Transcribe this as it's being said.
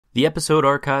The episode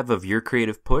archive of Your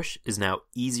Creative Push is now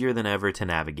easier than ever to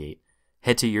navigate.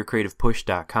 Head to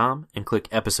yourcreativepush.com and click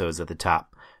episodes at the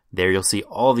top. There you'll see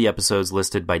all the episodes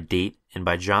listed by date and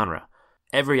by genre.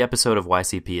 Every episode of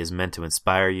YCP is meant to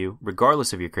inspire you,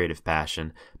 regardless of your creative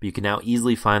passion, but you can now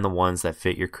easily find the ones that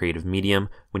fit your creative medium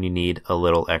when you need a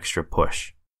little extra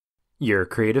push. Your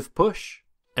Creative Push,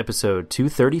 episode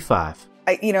 235.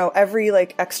 Every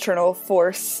external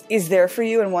force is there for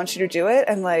you and wants you to do it,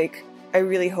 and I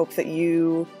really hope that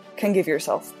you can give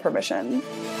yourself permission.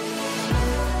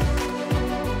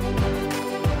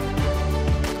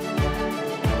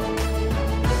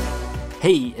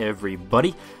 Hey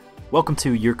everybody, welcome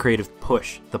to Your Creative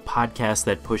Push, the podcast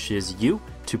that pushes you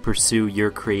to pursue your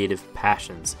creative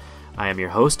passions. I am your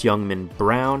host, Youngman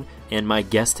Brown, and my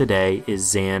guest today is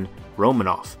Zan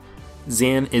Romanoff.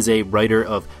 Zan is a writer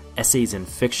of essays and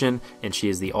fiction, and she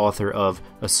is the author of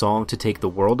A Song to Take the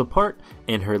World Apart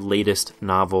and her latest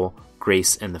novel,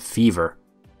 Grace and the Fever.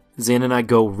 Zan and I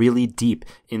go really deep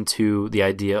into the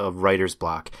idea of writer's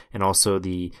block and also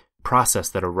the process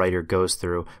that a writer goes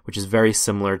through, which is very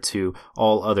similar to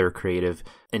all other creative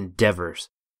endeavors.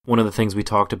 One of the things we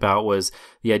talked about was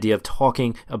the idea of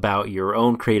talking about your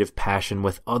own creative passion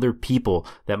with other people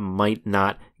that might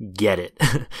not get it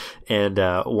and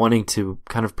wanting to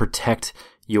kind of protect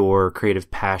your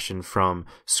creative passion from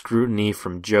scrutiny,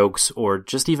 from jokes, or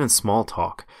just even small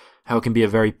talk. How it can be a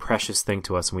very precious thing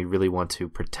to us and we really want to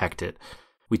protect it.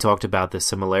 We talked about the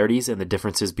similarities and the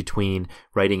differences between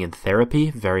writing and therapy,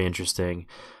 very interesting.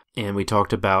 And we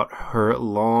talked about her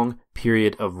long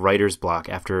period of writer's block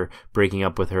after breaking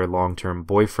up with her long-term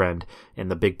boyfriend,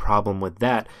 and the big problem with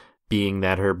that being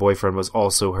that her boyfriend was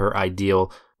also her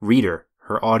ideal reader,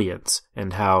 her audience,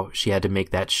 and how she had to make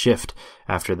that shift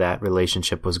after that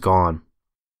relationship was gone.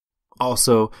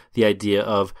 Also, the idea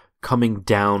of coming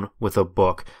down with a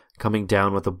book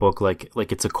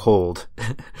like it's a cold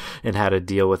and how to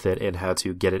deal with it and how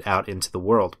to get it out into the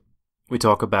world. We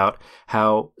talk about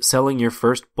how selling your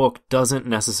first book doesn't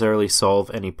necessarily solve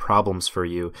any problems for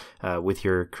you with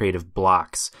your creative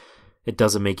blocks. It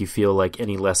doesn't make you feel like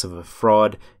any less of a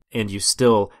fraud, and you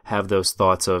still have those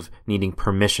thoughts of needing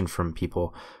permission from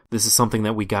people. This is something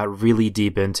that we got really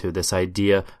deep into, this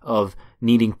idea of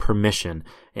needing permission.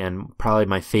 And probably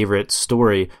my favorite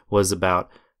story was about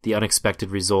the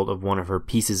unexpected result of one of her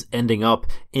pieces ending up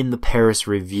in the Paris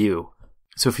Review.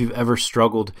 So if you've ever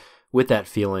struggled with that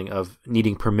feeling of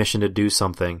needing permission to do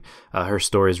something, her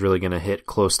story is really going to hit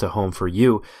close to home for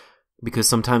you, because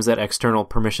sometimes that external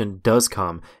permission does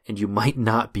come and you might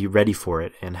not be ready for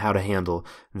it, and how to handle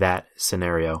that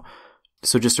scenario.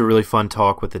 So just a really fun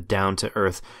talk with a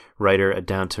down-to-earth writer, a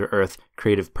down-to-earth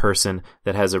creative person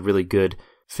that has a really good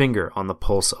finger on the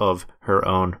pulse of her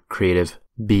own creative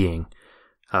being.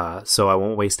 So I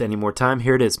won't waste any more time.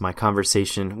 Here it is, my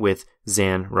conversation with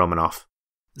Zan Romanoff.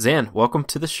 Zan, welcome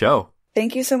to the show.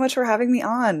 Thank you so much for having me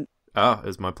on. Oh,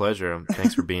 it's my pleasure.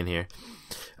 Thanks for being here.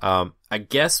 I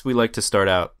guess we like to start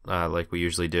out like we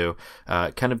usually do.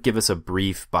 Kind of give us a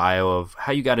brief bio of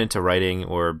how you got into writing,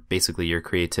 or basically your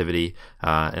creativity,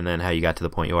 and then how you got to the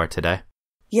point you are today.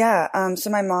 Yeah, so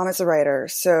my mom is a writer,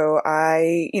 so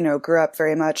I, grew up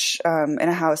very much in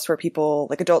a house where people,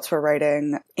 adults were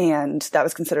writing, and that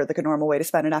was considered a normal way to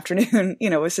spend an afternoon,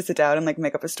 was to sit down and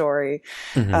make up a story.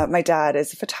 Mm-hmm. My dad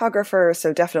is a photographer,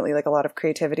 so definitely a lot of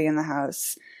creativity in the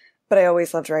house. But I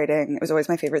always loved writing. It was always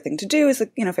my favorite thing to do, is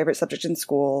favorite subject in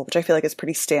school, which I feel is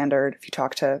pretty standard. If you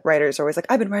talk to writers, they're always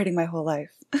I've been writing my whole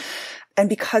life. And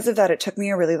because of that, it took me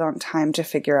a really long time to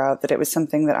figure out that it was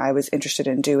something that I was interested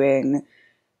in doing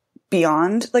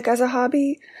beyond, as a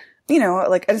hobby,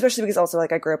 and especially because also,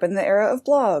 I grew up in the era of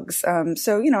blogs.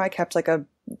 So, I kept, a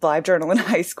live journal in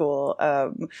high school.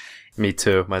 Me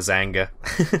too. My Zanga.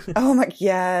 Oh my,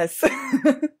 yes.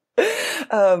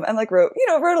 And wrote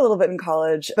a little bit in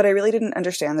college, but I really didn't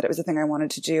understand that it was a thing I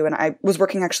wanted to do. And I was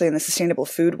working actually in the sustainable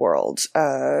food world,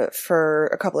 for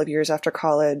a couple of years after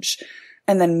college,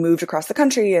 and then moved across the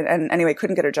country and anyway,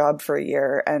 couldn't get a job for a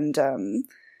year. And,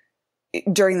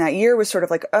 during that year was sort of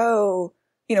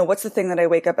what's the thing that I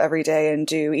wake up every day and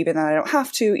do, even though I don't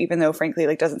have to, even though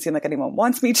frankly, doesn't seem like anyone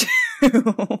wants me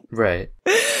to. Right.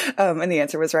 And the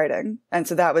answer was writing. And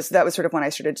so that was sort of when I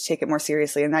started to take it more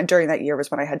seriously. And that during that year was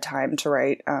when I had time to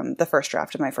write, the first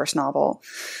draft of my first novel.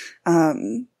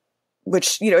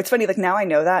 Which, it's funny, now I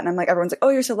know that. And I'm everyone's oh,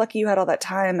 you're so lucky you had all that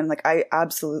time. And I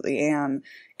absolutely am.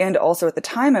 And also at the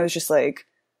time I was just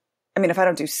if I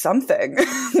don't do something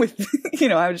with,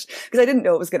 I was just, because I didn't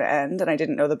know it was going to end and I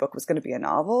didn't know the book was going to be a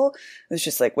novel. It was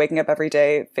just waking up every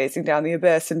day, facing down the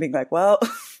abyss and being well,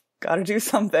 gotta do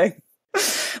something.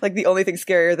 Like the only thing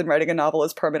scarier than writing a novel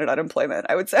is permanent unemployment,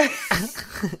 I would say.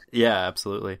 Yeah,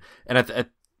 absolutely. And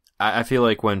I feel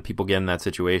like when people get in that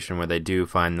situation where they do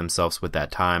find themselves with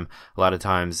that time, a lot of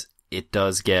times it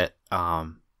does get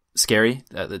scary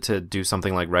to do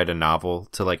something like write a novel,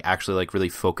 to like actually like really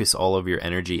focus all of your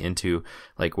energy into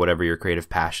like whatever your creative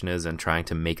passion is and trying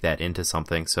to make that into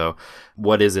something. So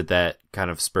what is it that kind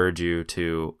of spurred you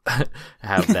to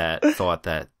have that thought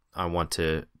that I want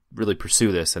to really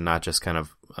pursue this and not just kind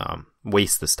of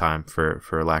waste this time,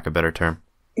 for lack of a better term?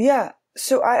 Yeah.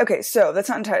 So that's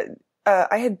not entirely,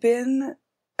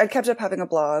 I kept up having a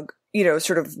blog,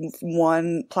 sort of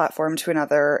one platform to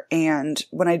another. And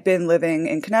when I'd been living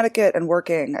in Connecticut and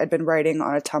working, I'd been writing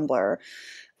on a Tumblr.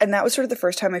 And that was sort of the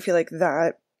first time I feel like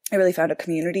that I really found a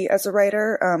community as a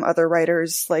writer. Other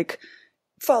writers like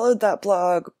followed that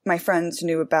blog. My friends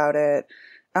knew about it.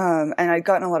 And I'd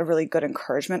gotten a lot of really good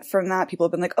encouragement from that. People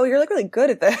have been like, oh, you're like really good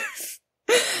at this.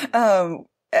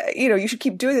 You should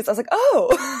keep doing this. I was like,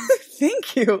 oh,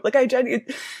 thank you. Like I don't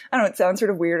know, it sounds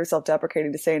sort of weird or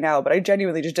self-deprecating to say now, but I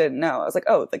genuinely just didn't know. I was like,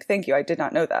 oh, like, thank you. I did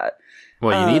not know that.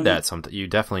 Well, you need that you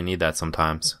definitely need that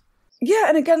sometimes. Yeah.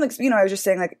 And again, like, I was just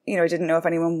saying like, I didn't know if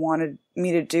anyone wanted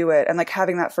me to do it. And like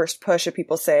having that first push of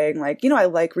people saying like, I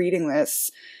like reading this,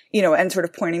 and sort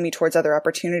of pointing me towards other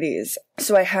opportunities.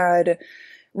 So I had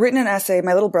written an essay.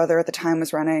 My little brother at the time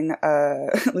was running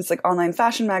this like online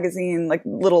fashion magazine, like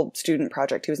little student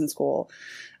project. He was in school.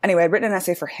 Anyway, I'd written an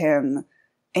essay for him,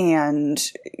 and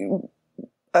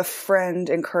a friend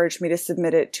encouraged me to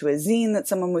submit it to a zine that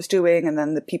someone was doing. And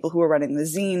then the people who were running the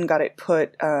zine got it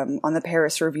put on the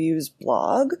Paris Review's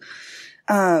blog,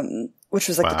 which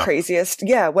was like the craziest.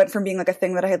 Yeah, went from being like a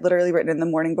thing that I had literally written in the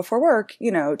morning before work,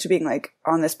 to being like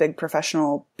on this big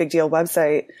professional, big deal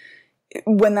website.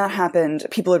 When that happened,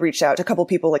 people had reached out. A couple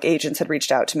people, like agents, had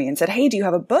reached out to me and said, "Hey, do you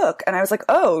have a book?" And I was like,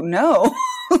 "Oh no!"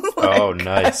 Oh,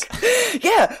 nice.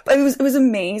 Yeah, it was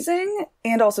amazing,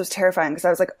 and also it was terrifying because I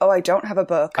was like, "Oh, I don't have a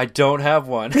book. I don't have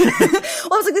one." Well, I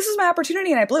was like, "This is my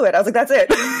opportunity," and I blew it. I was like, "That's it."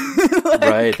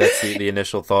 Right. That's the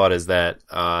initial thought is that,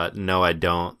 no, I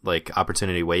don't. Like,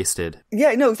 opportunity wasted.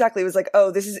 Yeah, no, exactly. It was like,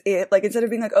 "Oh, this is it." Like, instead of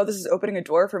being like, "Oh, this is opening a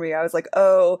door for me," I was like,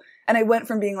 "Oh," and I went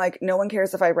from being like, "No one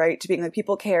cares if I write," to being like,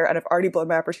 "People care, and I've already blown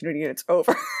my opportunity, and it's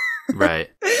over." Right.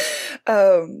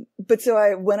 But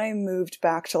so when I moved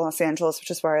back to Los Angeles,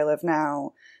 which is where I live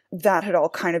now, that had all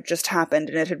kind of just happened,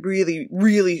 and it had really,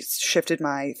 really shifted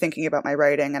my thinking about my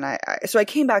writing. And so I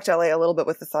came back to LA a little bit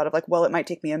with the thought of like, well, it might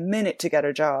take me a minute to get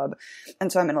a job.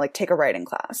 And so I'm going to like take a writing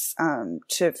class,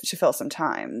 to fill some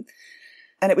time.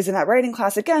 And it was in that writing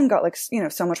class again, got like,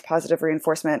 so much positive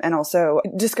reinforcement, and also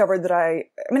discovered that I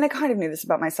kind of knew this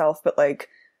about myself, but like,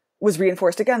 was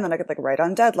reinforced again that I could like write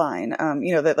on deadline.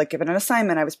 That like given an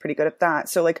assignment, I was pretty good at that.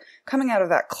 So like coming out of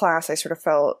that class, I sort of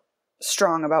felt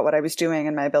strong about what I was doing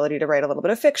and my ability to write a little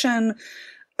bit of fiction.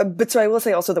 But so I will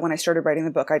say also that when I started writing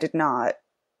the book, it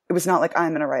was not like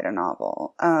I'm going to write a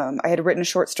novel. I had written a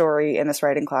short story in this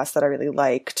writing class that I really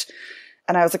liked.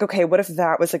 And I was like, okay, what if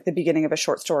that was like the beginning of a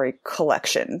short story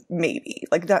collection? Maybe.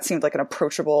 Like that seemed like an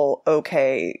approachable,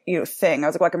 okay, thing. I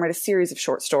was like, well, I can write a series of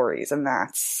short stories, and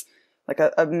that's like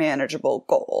a manageable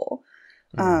goal.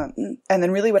 And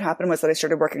then really what happened was that I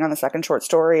started working on the second short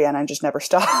story, and I just never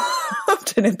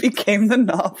stopped, and it became the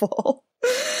novel.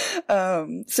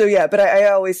 So yeah, but I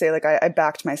always say like I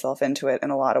backed myself into it in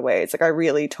a lot of ways. Like I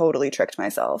really totally tricked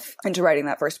myself into writing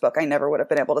that first book. I never would have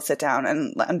been able to sit down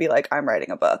and be like, I'm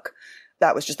writing a book.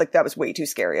 That was just like, that was way too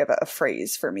scary of a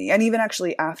phrase for me. And even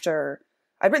actually after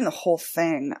I'd written the whole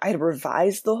thing, I had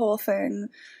revised the whole thing.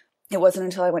 It wasn't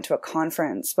until I went to a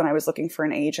conference when I was looking for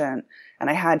an agent and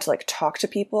I had to like talk to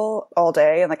people all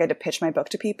day and like I had to pitch my book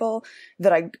to people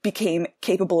that I became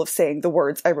capable of saying the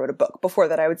words, I wrote a book. Before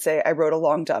that, I would say I wrote a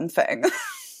long, dumb thing.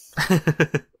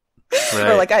 Right.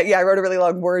 Or like, I wrote a really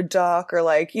long Word doc, or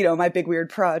like, my big weird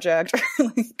project.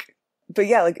 But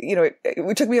yeah, like,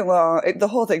 it took me the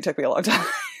whole thing took me a long time.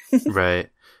 Right.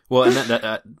 Well, and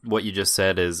that what you just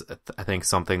said is, I think,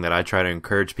 something that I try to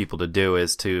encourage people to do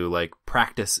is to like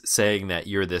practice saying that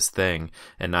you're this thing,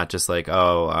 and not just like,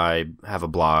 oh, I have a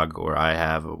blog, or I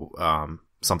have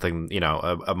something,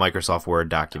 a Microsoft Word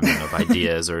document of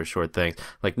ideas or short things.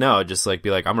 Like, no, just like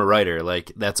be like, I'm a writer.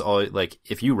 Like, that's all. Like,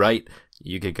 if you write,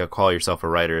 you could go call yourself a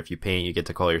writer. If you paint, you get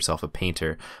to call yourself a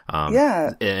painter.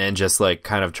 And just like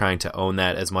kind of trying to own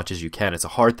that as much as you can. It's a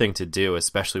hard thing to do,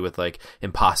 especially with like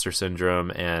imposter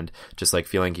syndrome and just like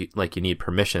feeling like you need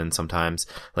permission sometimes,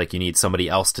 like you need somebody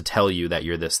else to tell you that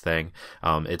you're this thing.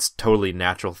 It's totally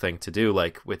natural thing to do,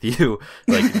 like with you,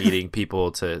 like needing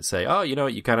people to say, oh, you know,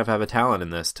 you kind of have a talent in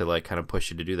this, to like kind of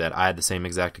push you to do that. I had the same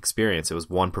exact experience. It was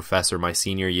one professor my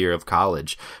senior year of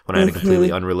college when I had a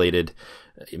completely unrelated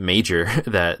major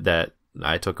that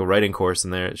I took a writing course,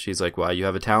 and there she's like, well, you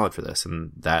have a talent for this,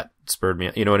 and that spurred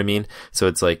me, you know what I mean? So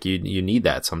it's like you need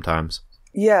that sometimes.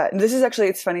 Yeah, this is actually,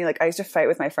 it's funny, like I used to fight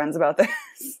with my friends about this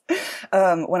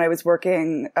when I was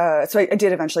working. So I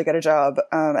did eventually get a job,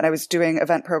 and I was doing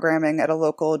event programming at a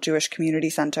local Jewish community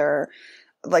center.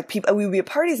 Like people, we would be at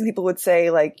parties and people would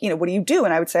say like, you know, what do you do?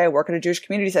 And I would say I work at a Jewish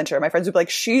community center. And my friends would be like,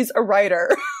 she's a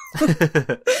writer. And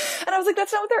I was like,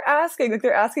 that's not what they're asking. Like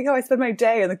they're asking how I spend my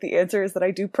day. And like the answer is that I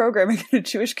do programming at a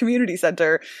Jewish community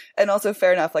center. And also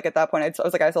fair enough. Like at that point, I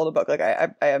was like, I sold a book. Like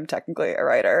I am technically a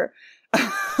writer.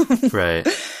 Right.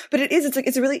 But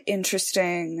it's a really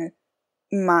interesting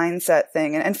mindset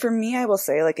thing. And for me, I will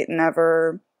say like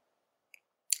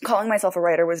calling myself a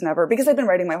writer was never, because I've been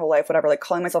writing my whole life, whatever, like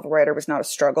calling myself a writer was not a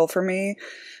struggle for me.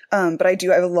 But I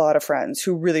have a lot of friends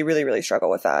who really, really, really struggle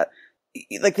with that.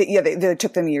 Like, they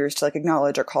took them years to like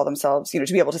acknowledge or call themselves, you know,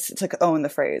 to be able to like own the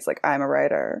phrase, like I'm a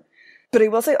writer. But I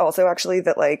will say also actually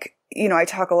that like, you know, I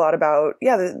talk a lot about,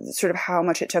 the sort of how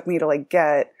much it took me to like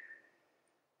get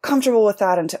comfortable with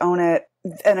that and to own it.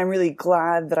 And I'm really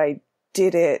glad that I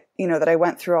did it, you know, that I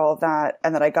went through all of that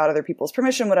and that I got other people's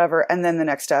permission, whatever. And then the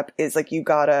next step is like, you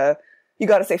gotta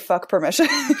say fuck permission.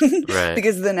 Right.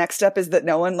 Because the next step is that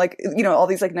no one, like, you know, all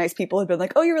these like nice people had been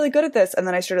like, oh, you're really good at this. And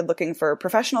then I started looking for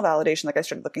professional validation. Like I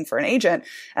started looking for an agent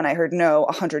and I heard no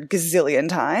 100 gazillion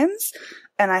times.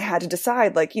 And I had to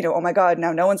decide like, you know, oh my God,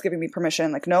 now no one's giving me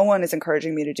permission. Like no one is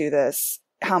encouraging me to do this.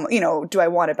 How, you know, do I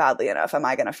want it badly enough? Am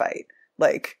I going to fight?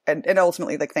 Like, and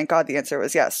ultimately, like, thank God the answer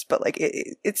was yes. But like,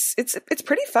 it's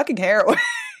pretty fucking harrowing.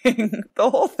 The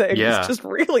whole thing is just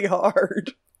really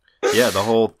hard. Yeah, the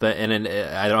whole thing, and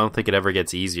I don't think it ever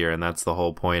gets easier. And that's the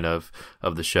whole point of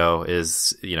the show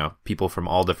is, you know, people from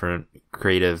all different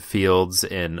creative fields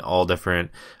in all different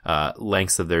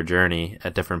lengths of their journey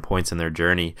at different points in their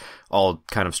journey, all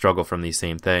kind of struggle from these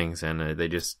same things, and they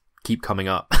just keep coming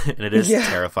up, and it is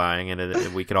terrifying,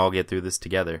 and we can all get through this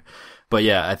together. But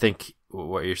yeah, I think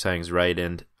what you're saying is right,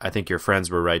 and I think your friends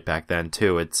were right back then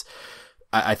too.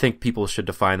 I think people should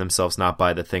define themselves not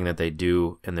by the thing that they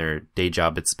do in their day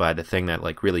job, it's by the thing that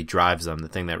like really drives them, the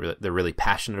thing that they're really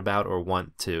passionate about or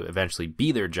want to eventually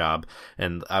be their job.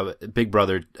 And Big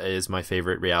Brother is my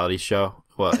favorite reality show.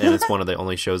 Well, and it's one of the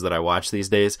only shows that I watch these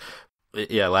days.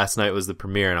 Yeah, last night was the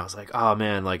premiere, and I was like, oh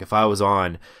man, like if I was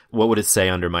on, what would it say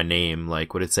under my name?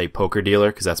 Like, would it say poker dealer?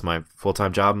 Because that's my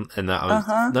full-time job. And I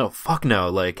was, no, fuck no.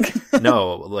 Like,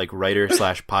 no, like writer /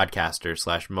 podcaster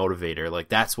 / motivator. Like,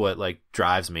 that's what like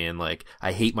drives me. And like,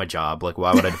 I hate my job. Like,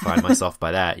 why would I define myself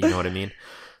by that? You know what I mean?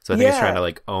 So I think it's trying to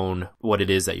like own what it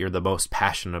is that you're the most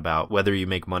passionate about, whether you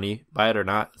make money by it or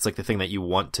not. It's like the thing that you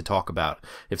want to talk about.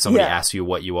 If somebody asks you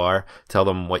what you are, tell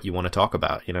them what you want to talk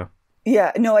about, you know?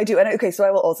 Yeah, no, I do. And okay, so I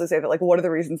will also say that like one of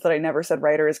the reasons that I never said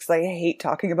writer is because I hate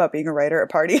talking about being a writer at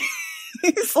parties.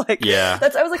 Like, I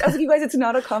was like, you guys, it's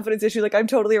not a confidence issue. Like, I'm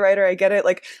totally a writer. I get it.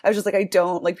 Like, I was just like, I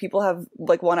don't, like, people have,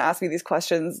 like, want to ask me these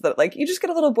questions that, like, you just get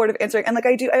a little bored of answering. And, like,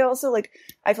 I also, like,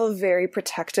 I feel very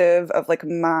protective of, like,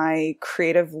 my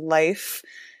creative life,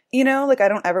 you know? Like, I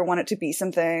don't ever want it to be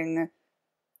something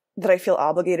that I feel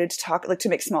obligated to talk, like, to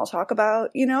make small talk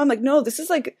about, you know? I'm like, no, this is,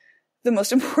 like, the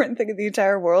most important thing in the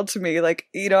entire world to me. Like,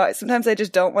 you know, sometimes I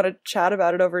just don't want to chat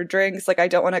about it over drinks. Like, I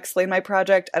don't want to explain my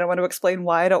project. I don't want to explain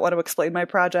why I don't want to explain my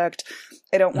project.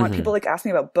 I don't want people like ask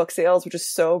me about book sales, which is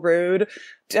so rude.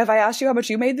 Have I asked you how much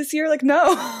you made this year? Like,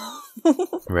 no.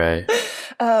 Right.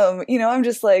 You know, I'm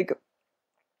just like,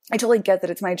 I totally get that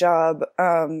it's my job.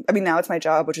 I mean, now it's my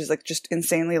job, which is like just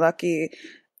insanely lucky.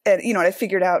 And, you know, and I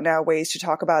figured out now ways to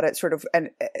talk about it sort of,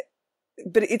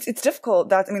 but it's difficult.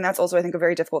 That's also, I think, a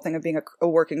very difficult thing of being a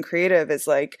working creative is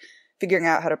like figuring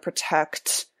out how to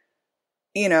protect,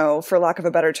 you know, for lack of a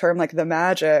better term, like the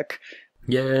magic.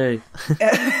 Yay.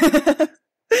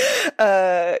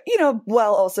 You know,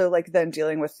 while also like then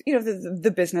dealing with, you know, the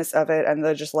business of it and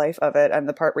the just life of it and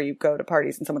the part where you go to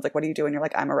parties and someone's like, what do you do? And you're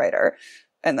like, I'm a writer.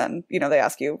 And then, you know, they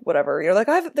ask you whatever. You're like,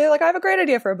 they're like, I have a great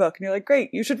idea for a book. And you're like,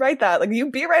 great, you should write that. Like, you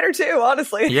be a writer too,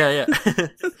 honestly. Yeah.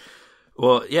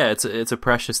 Well, yeah, it's a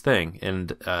precious thing,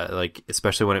 and like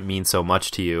especially when it means so much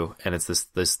to you, and it's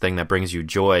this thing that brings you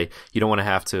joy. You don't want to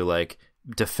have to like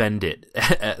defend it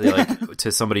like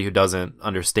to somebody who doesn't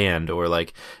understand, or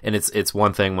like, and it's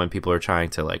one thing when people are trying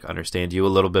to like understand you a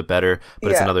little bit better,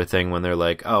 but it's another thing when they're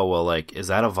like, oh well, like, is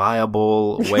that a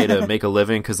viable way to make a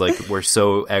living? Because like, we're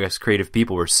so, as creative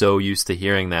people, we're so used to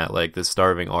hearing that, like, the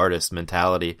starving artist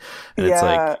mentality, and it's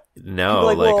like, no,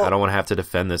 like, well, I don't want to have to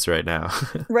defend this right now.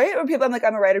 Right? When people, I'm like,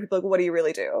 I'm a writer, people are like, well, what do you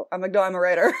really do? I'm like, no, I'm a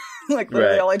writer. Like,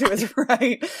 literally all I do is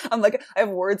write. I'm like, I have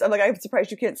words. I'm like, I'm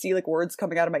surprised you can't see like words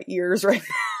coming out of my ears right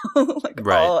now. Like,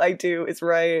 all I do is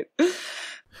write.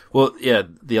 Well, yeah,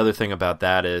 the other thing about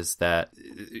that is that,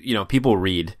 you know, people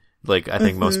read. Like, I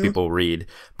think most people read,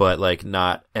 but like,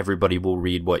 not everybody will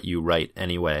read what you write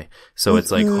anyway. So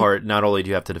it's like hard. Not only do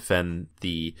you have to defend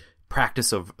the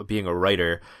practice of being a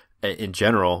writer in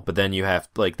general, but then you have,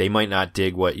 like, they might not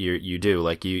dig what you do.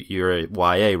 Like, you're a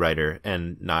YA writer,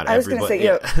 and not everybody. I was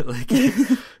going to say,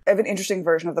 like, I have an interesting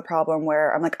version of the problem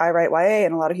where I'm like, I write YA,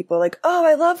 and a lot of people are like, oh,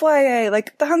 I love YA,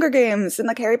 like The Hunger Games and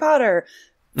like Harry Potter,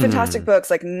 fantastic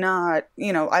books. Like, not,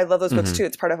 you know, I love those books too.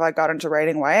 It's part of how I got into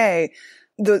writing YA.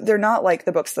 They're not like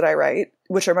the books that I write,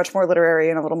 which are much more literary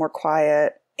and a little more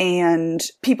quiet. And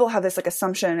people have this like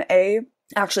assumption,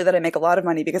 actually, that I make a lot of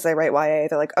money because I write YA.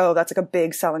 They're like, oh, that's like a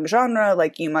big selling genre.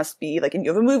 Like, you must be like, and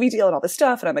you have a movie deal and all this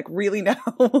stuff. And I'm like, really? No.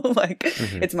 Like,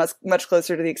 it's much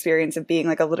closer to the experience of being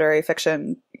like a literary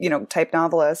fiction, you know, type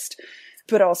novelist.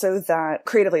 But also that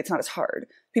creatively, it's not as hard.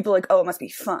 People are like, oh, it must be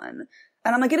fun.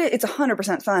 And I'm like, it's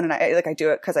 100% fun. And I do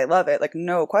it because I love it. Like,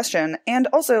 no question. And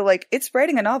also, like, it's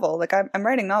writing a novel. Like, I'm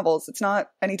writing novels. It's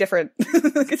not any different.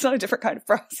 Like, it's not a different kind of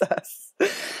process.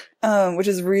 Which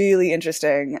is really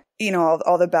interesting. You know,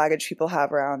 all the baggage people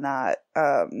have around that.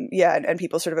 And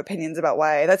people's sort of opinions about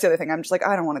why. That's the other thing. I'm just like,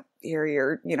 I don't want to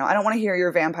hear I don't want to hear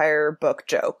your vampire book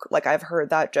joke. Like, I've heard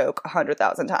that joke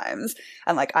 100,000 times.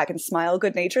 And like, I can smile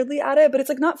good-naturedly at it, but it's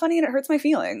like not funny and it hurts my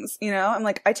feelings. You know, I'm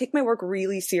like, I take my work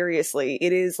really seriously.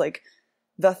 It is like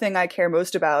the thing I care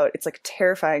most about. It's like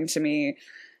terrifying to me.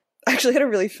 I actually had a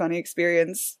really funny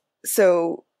experience.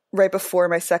 So right before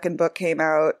my second book came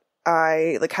out,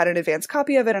 I like had an advanced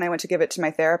copy of it, and I went to give it to my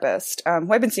therapist,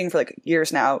 who I've been seeing for like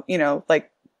years now, you know,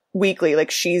 like weekly. Like,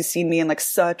 she's seen me in like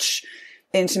such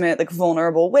intimate, like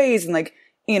vulnerable ways. And like,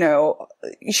 you know,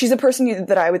 she's a person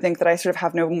that I would think that I sort of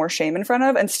have no more shame in front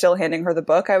of, and still handing her the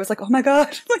book, I was like, oh my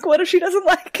God, like, what if she doesn't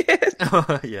like it?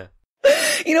 Yeah.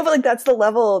 You know, but like, that's the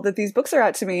level that these books are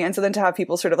at to me. And so then to have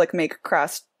people sort of like make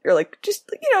crass, or like, just,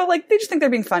 you know, like, they just think they're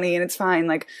being funny and it's fine.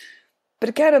 Like, but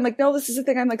again, I'm like, no, this is the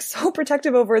thing I'm like so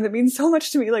protective over, and that means so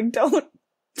much to me. Like, don't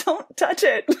touch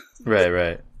it.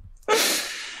 Right.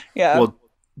 Yeah. Well,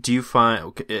 do you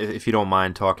find, if you don't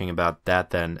mind talking about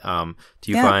that, then,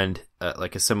 do you find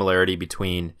like a similarity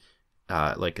between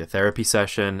like a therapy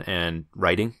session and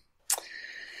writing?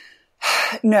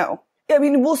 No. I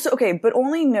mean, okay, but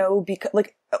only no because,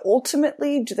 like,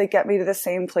 ultimately, do they get me to the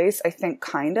same place? I think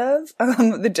kind of.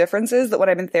 The difference is that when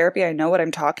I'm in therapy, I know what I'm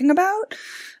talking about.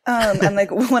 And like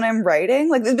when I'm writing,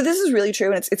 like, but this is really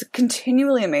true, and it's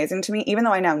continually amazing to me, even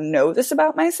though I now know this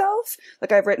about myself.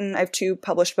 Like, I have 2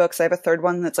 published books. I have a third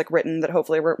one that's like written that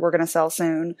hopefully we're going to sell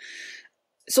soon.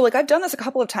 So like, I've done this a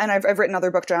couple of times. I've written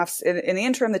other book drafts in the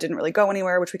interim that didn't really go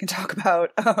anywhere, which we can talk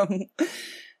about.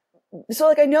 So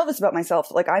like, I know this about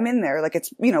myself. Like, I'm in there. Like,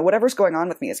 it's, you know, whatever's going on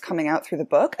with me is coming out through the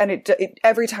book. And it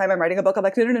every time I'm writing a book, I'm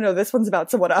like, no, this one's about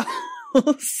someone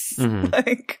else.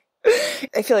 Like,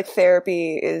 I feel like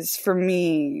therapy is, for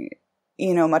me,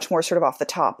 you know, much more sort of off the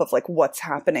top of like what's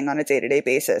happening on a day-to-day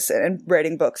basis. And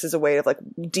writing books is a way of like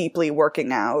deeply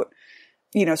working out,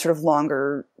 you know, sort of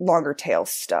longer tail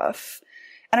stuff.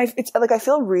 And it's like, I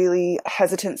feel really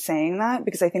hesitant saying that,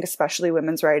 because I think especially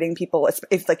women's writing, people,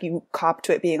 if like you cop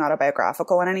to it being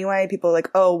autobiographical in any way, people are like,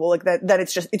 oh, well, like that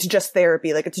it's just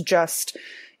therapy. Like, it's just,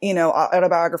 you know,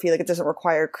 autobiography. Like, it doesn't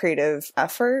require creative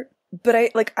effort. But I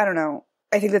don't know.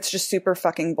 I think that's just super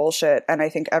fucking bullshit. And I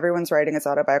think everyone's writing is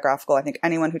autobiographical. I think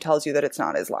anyone who tells you that it's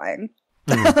not is lying.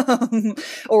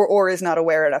 Or is not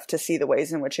aware enough to see the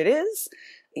ways in which it is.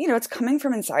 You know, it's coming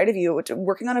from inside of you.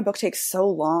 Working on a book takes so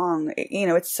long. You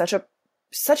know, it's such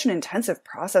an intensive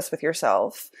process with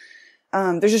yourself.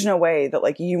 There's just no way that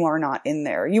like you are not in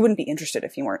there. You wouldn't be interested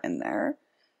if you weren't in there.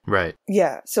 Right.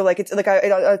 Yeah. So like, it's like,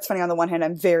 it's funny. On the one hand,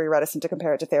 I'm very reticent to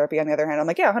compare it to therapy. On the other hand, I'm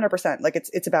like, yeah, 100%. Like,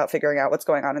 it's about figuring out what's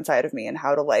going on inside of me and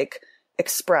how to like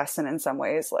express, and in some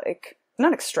ways, like,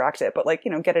 not extract it, but like,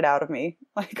 you know, get it out of me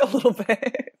like a little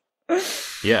bit.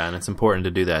 Yeah. And it's important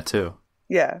to do that too.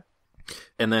 Yeah.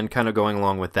 And then kind of going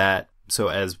along with that, so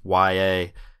as YA,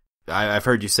 I've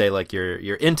heard you say like you're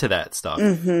into that stuff.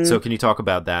 So can you talk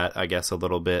about that, I guess, a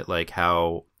little bit, like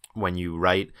how when you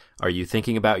write, are you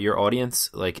thinking about your audience?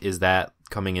 Like, is that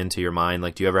coming into your mind?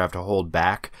 Like, do you ever have to hold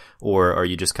back, or are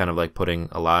you just kind of like putting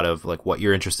a lot of like what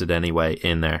you're interested in anyway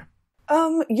in there?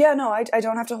 Yeah, no, I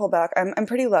don't have to hold back. I'm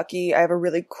pretty lucky. I have a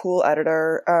really cool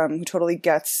editor, who totally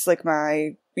gets like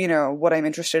my, you know, what I'm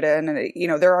interested in. And, you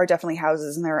know, there are definitely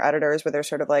houses and there are editors where they're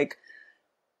sort of like,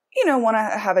 you know, want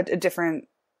to have a different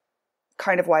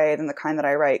kind of YA than the kind that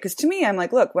I write. Cause to me, I'm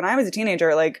like, look, when I was a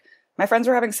teenager, like my friends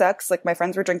were having sex, like my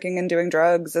friends were drinking and doing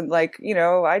drugs. And like, you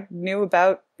know, I knew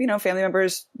about, you know, family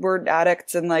members were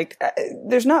addicts and like,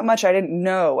 there's not much I didn't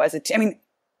know as I mean,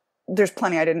 there's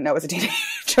plenty I didn't know as a teenager.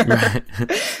 Right.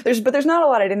 But there's not a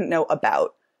lot I didn't know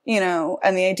about, you know,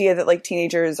 and the idea that like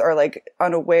teenagers are like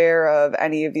unaware of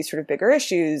any of these sort of bigger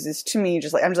issues is to me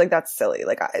just like, I'm just like, that's silly.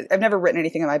 Like I've never written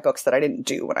anything in my books that I didn't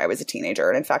do when I was a teenager.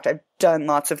 And in fact, I've done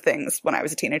lots of things when I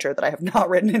was a teenager that I have not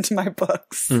written into my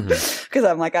books because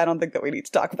I'm like, I don't think that we need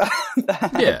to talk about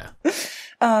that. Yeah.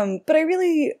 But I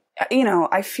really, you know,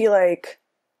 I feel like,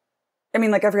 I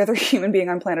mean, like every other human being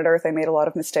on planet Earth, I made a lot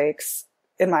of mistakes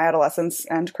in my adolescence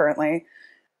and currently.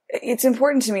 It's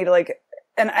important to me to like,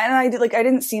 and I did like, I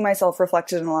didn't see myself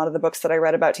reflected in a lot of the books that I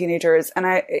read about teenagers. And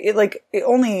it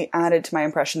only added to my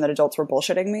impression that adults were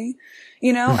bullshitting me,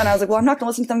 you know? And I was like, well, I'm not going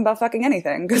to listen to them about fucking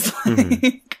anything. Cause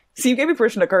like, so you gave me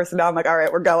permission to curse and now I'm like, all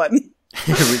right, we're going.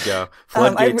 Here we go.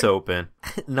 Floodgates open.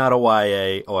 Not a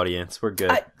YA audience. We're good.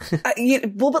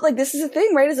 Well, but like, this is the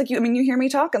thing, right? Is like, you hear me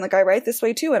talk and like, I write this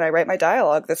way too. And I write my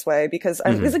dialogue this way because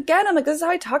because again, I'm like, this is how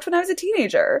I talked when I was a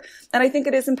teenager. And I think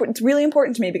it is important. It's really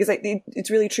important to me because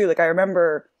it's really true. Like, I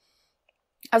remember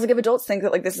I was like, if adults think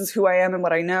that like, this is who I am and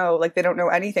what I know, like they don't know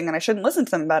anything and I shouldn't listen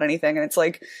to them about anything. And it's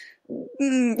like,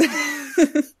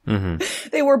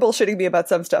 they were bullshitting me about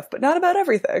some stuff, but not about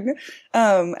everything.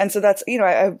 And so that's, you know,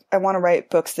 I want to write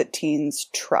books that teens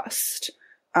trust,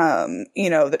 you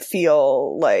know, that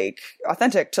feel like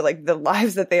authentic to like the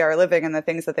lives that they are living and the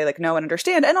things that they like know and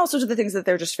understand. And also to the things that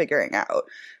they're just figuring out,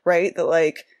 right? That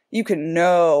like, you can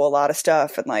know a lot of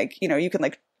stuff and like, you know, you can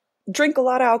like drink a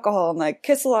lot of alcohol and like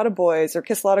kiss a lot of boys or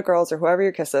kiss a lot of girls or whoever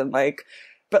you're kissing, like,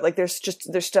 but like there's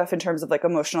stuff in terms of like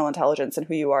emotional intelligence and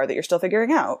who you are that you're still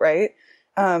figuring out, right?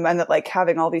 And that like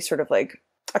having all these sort of like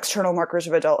external markers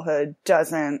of adulthood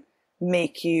doesn't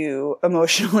make you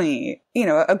emotionally, you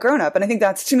know, a grown up. And I think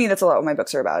that's, to me, that's a lot what my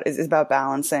books are about, is about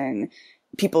balancing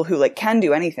people who like can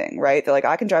do anything, right? They're like,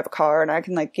 I can drive a car and I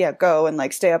can like, yeah, go and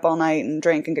like stay up all night and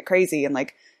drink and get crazy. And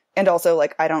like, and also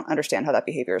like, I don't understand how that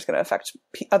behavior is going to affect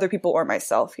other people or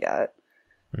myself yet.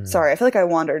 Sorry, I feel like I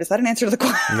wandered. Is that an answer to the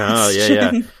question? No,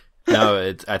 yeah.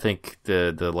 No, I think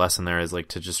the lesson there is like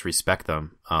to just respect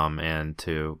them, and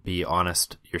to be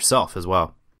honest yourself as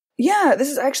well. Yeah,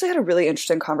 I actually had a really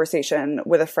interesting conversation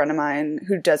with a friend of mine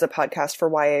who does a podcast for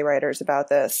YA writers about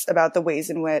this, about the ways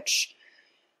in which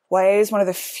YA is one of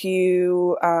the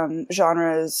few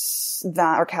genres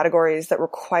that or categories that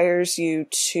requires you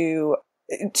to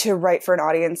write for an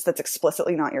audience that's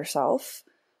explicitly not yourself.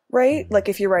 Right? Like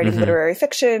if you're writing literary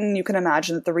fiction, you can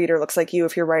imagine that the reader looks like you.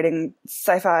 If you're writing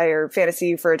sci-fi or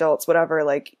fantasy for adults, whatever,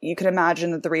 like you can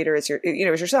imagine that the reader is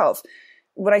is yourself.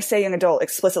 When I say young adult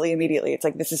explicitly immediately, it's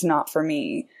like, this is not for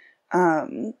me.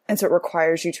 And so it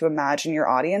requires you to imagine your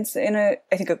audience in I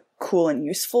think a cool and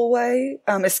useful way,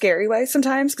 a scary way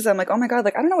sometimes. Cause I'm like, oh my God,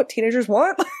 like, I don't know what teenagers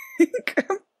want. Like,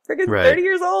 I'm freaking 30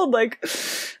 years old. Like,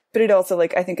 but it also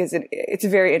like, I think it's a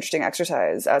very interesting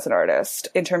exercise as an artist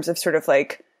in terms of sort of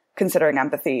like, considering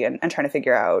empathy and trying to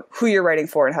figure out who you're writing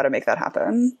for and how to make that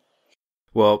happen.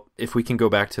 Well, if we can go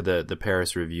back to the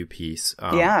Paris Review piece.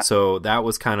 So that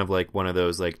was kind of like one of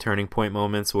those like turning point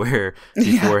moments where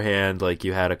beforehand, like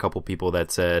you had a couple people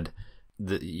that said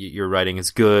your writing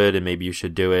is good and maybe you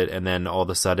should do it. And then all of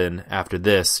a sudden after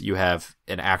this, you have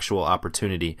an actual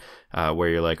opportunity where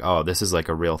you're like, oh, this is like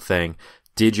a real thing.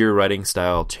 Did your writing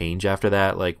style change after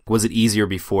that? Like, was it easier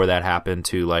before that happened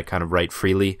to like kind of write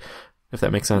freely? If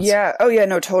that makes sense. Yeah. Oh yeah,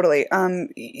 no, totally.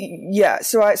 Yeah.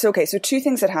 So two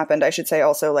things that happened, I should say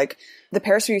also, like the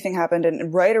Paris Review thing happened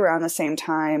and right around the same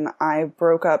time I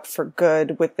broke up for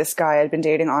good with this guy I'd been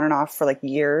dating on and off for like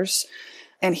years.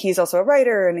 And he's also a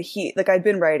writer and I'd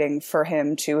been writing for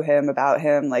him, to him, about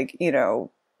him, like, you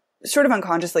know, sort of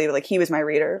unconsciously, like he was my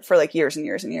reader for like years and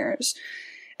years and years.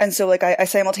 And so like I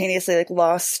simultaneously like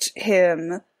lost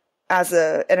him as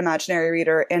an imaginary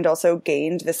reader and also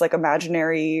gained this like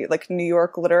imaginary like New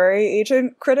York literary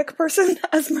agent critic person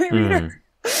as my reader,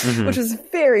 which was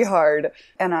very hard.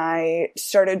 And I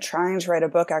started trying to write a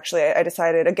book. Actually, I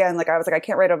decided again, like I was like, I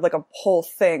can't write like a whole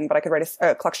thing, but I could write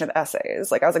a collection of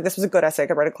essays. Like I was like, this was a good essay. I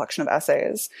could write a collection of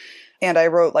essays. And I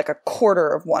wrote like a quarter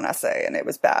of one essay and it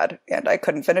was bad and I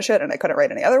couldn't finish it and I couldn't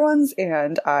write any other ones.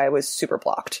 And I was super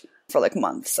blocked for like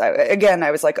months. I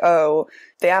was like, oh,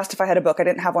 they asked if I had a book. I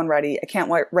didn't have one ready. I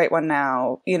can't write one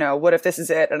now. You know, what if this is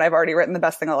it? And I've already written the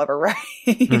best thing I'll ever write.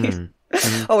 Mm-hmm.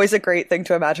 Mm-hmm. Always a great thing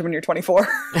to imagine when you're 24.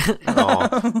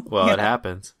 Oh, well, it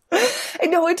happens. I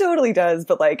know it totally does,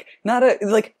 but like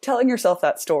telling yourself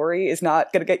that story is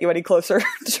not going to get you any closer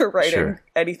to writing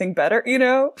anything better, you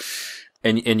know?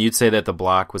 And you'd say that the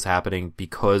block was happening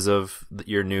because of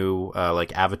your new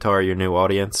avatar, your new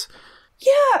audience?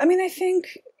 Yeah, I mean, I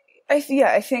think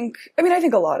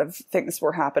a lot of things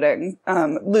were happening.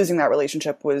 Losing that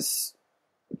relationship was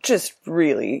just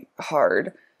really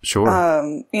hard. Sure.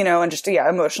 You know, and just,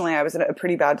 emotionally, I was in a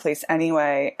pretty bad place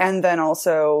anyway. And then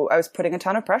also I was putting a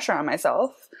ton of pressure on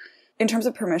myself. In terms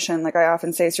of permission, like I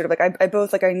often say sort of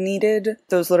like I needed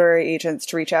those literary agents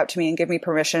to reach out to me and give me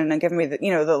permission and give me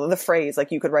the phrase,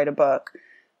 like, you could write a book.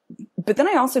 But then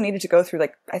I also needed to go through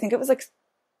I think it was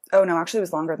oh no, actually it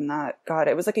was longer than that. God,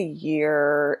 it was like a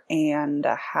year and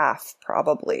a half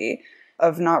probably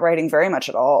of not writing very much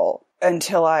at all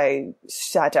until I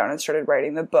sat down and started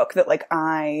writing the book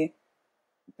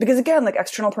because again, like,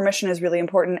 external permission is really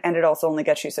important, and it also only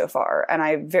gets you so far. And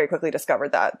I very quickly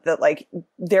discovered that like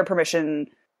their permission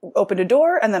opened a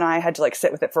door, and then I had to like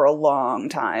sit with it for a long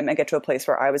time and get to a place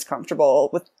where I was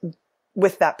comfortable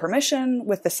with that permission,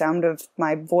 with the sound of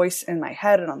my voice in my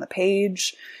head and on the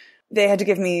page. They had to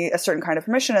give me a certain kind of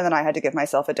permission, and then I had to give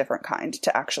myself a different kind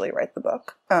to actually write the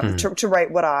book, to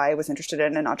write what I was interested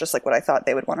in and not just like what I thought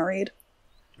they would want to read.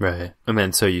 Right. And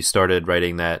then so you started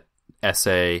writing that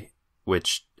essay,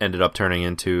 which ended up turning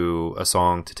into a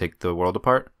song to take the world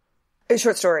apart? A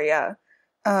short story, yeah.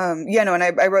 And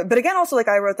I wrote, but again, also, like,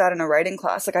 I wrote that in a writing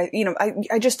class. Like,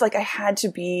 I just, like, I had to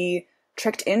be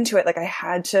tricked into it. Like, I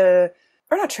had to,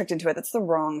 or not tricked into it, that's the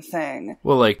wrong thing.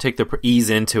 Well, like, take the ease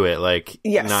into it, like,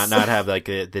 yes. not have, like,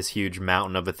 this huge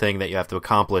mountain of a thing that you have to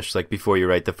accomplish, like, before you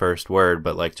write the first word,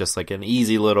 but, like, just, like, an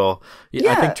easy little,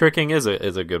 I think tricking is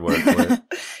a good word for it.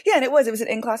 Yeah, and it was an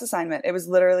in-class assignment. It was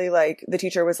literally, like, the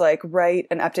teacher was like, write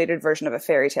an updated version of a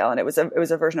fairy tale, and it was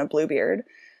a version of Bluebeard.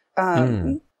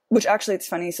 Which actually, it's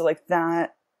funny, so, like,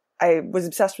 that, I was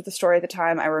obsessed with the story at the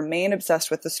time. I remain obsessed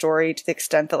with the story to the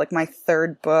extent that, like, my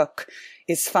third book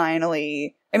is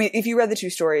finally, I mean, if you read the two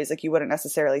stories, like, you wouldn't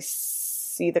necessarily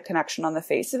see the connection on the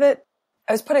face of it.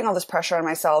 I was putting all this pressure on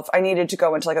myself. I needed to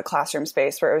go into like a classroom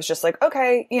space where it was just like,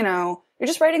 okay, you're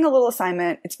just writing a little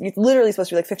assignment. It's literally supposed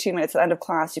to be like 15 minutes at the end of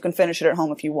class. You can finish it at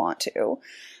home if you want to.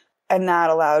 And that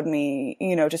allowed me,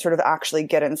 to sort of actually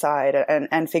get inside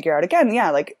and figure out again,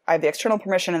 like, I have the external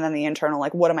permission and then the internal,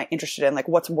 like, what am I interested in? Like,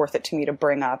 what's worth it to me to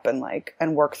bring up and like,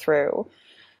 and work through.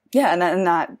 Yeah. And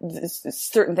that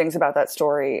certain things about that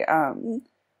story,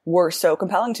 were so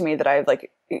compelling to me that I've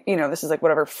like, this is like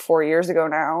whatever, 4 years ago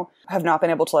now, have not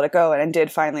been able to let it go. And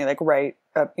did finally like write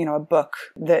a book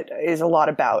that is a lot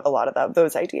about a lot of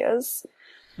those ideas.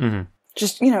 Mm-hmm.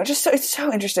 Just so, it's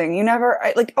so interesting.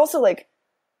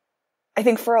 I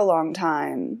think for a long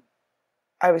time,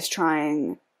 I was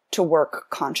trying to work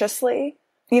consciously.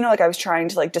 I was trying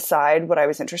to like decide what I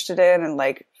was interested in and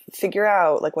like figure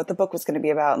out like what the book was going to be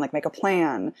about and like make a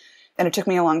plan. And it took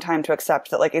me a long time to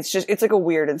accept that like it's like a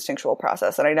weird instinctual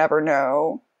process, and I never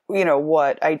know,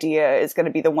 what idea is going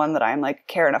to be the one that I'm like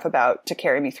care enough about to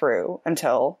carry me through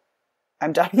until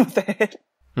I'm done with it.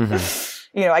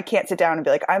 Mm-hmm. I can't sit down and be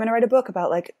like, I'm going to write a book about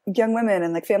like young women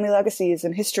and like family legacies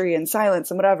and history and silence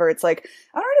and whatever. It's like,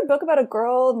 I want to write a book about a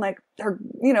girl and like her,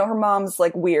 her mom's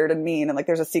like weird and mean and like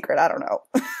there's a secret. I don't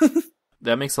know.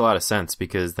 That makes a lot of sense,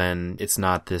 because then it's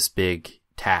not this big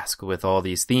task with all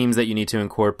these themes that you need to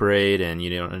incorporate, and you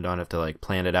don't have to like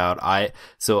plan it out.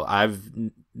 I've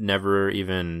never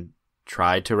even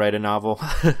tried to write a novel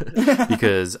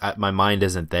because my mind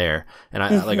isn't there, and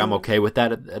I'm okay with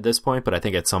that at this point, but I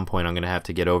think at some point I'm going to have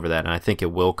to get over that, and I think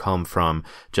it will come from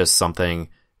just something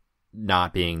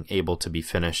not being able to be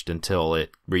finished until it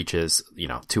reaches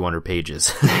 200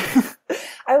 pages.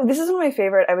 This is one of my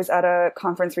favorite. I was at a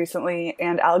conference recently,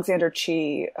 and Alexander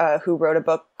Chee, who wrote a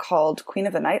book called Queen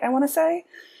of the Night, I want to say.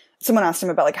 Someone asked him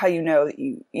about like how that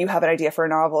you have an idea for a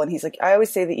novel, and he's like, I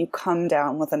always say that you come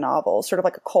down with a novel, sort of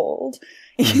like a cold,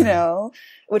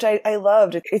 which I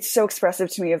loved. It's so expressive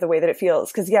to me of the way that it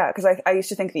feels. Cause I used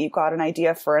to think that you got an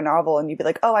idea for a novel and you'd be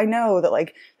like, oh, I know that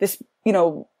like this,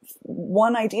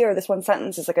 one idea or this one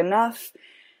sentence is like enough.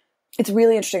 It's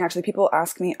really interesting. Actually, people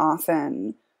ask me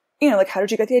often, like, how did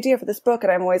you get the idea for this book?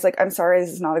 And I'm always like, I'm sorry, this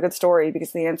is not a good story,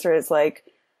 because the answer is like,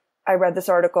 I read this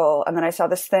article and then I saw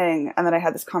this thing and then I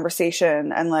had this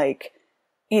conversation and like,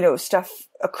 stuff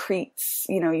accretes,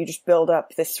 you just build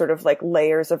up this sort of like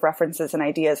layers of references and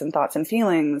ideas and thoughts and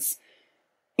feelings.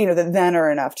 that then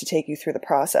are enough to take you through the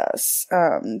process.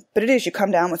 But it is, you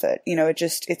come down with it,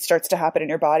 it starts to happen in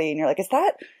your body and you're like, is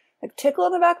that like tickle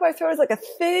in the back of my throat is like a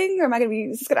thing, or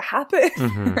is this going to happen?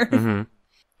 Mm-hmm.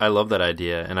 I love that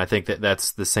idea. And I think that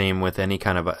that's the same with any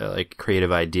kind of like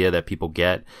creative idea that people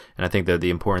get. And I think that the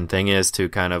important thing is to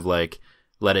kind of like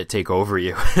let it take over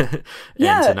you and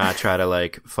to not try to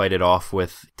like fight it off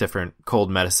with different cold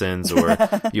medicines or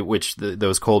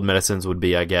those cold medicines would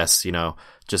be, I guess,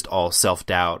 just all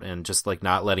self-doubt and just like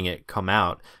not letting it come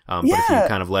out. But if you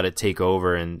kind of let it take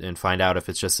over and find out if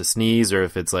it's just a sneeze or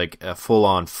if it's like a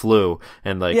full-on flu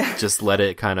and like just let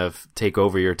it kind of take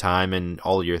over your time and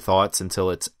all your thoughts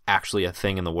until it's actually a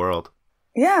thing in the world.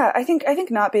 Yeah, I think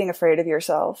not being afraid of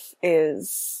yourself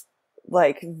is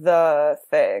like the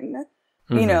thing.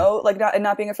 Like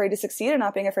not being afraid to succeed and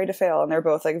not being afraid to fail. And they're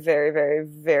both like very, very,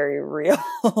 very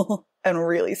real and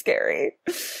really scary.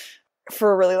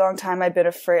 For a really long time, I'd been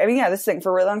afraid. I mean, this thing, for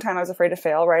a really long time, I was afraid to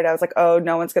fail, right? I was like, oh,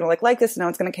 no one's going to like this. No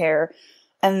one's going to care.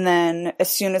 And then as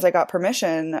soon as I got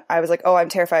permission, I was like, oh, I'm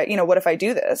terrified. What if I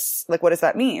do this? Like, what does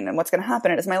that mean? And what's going to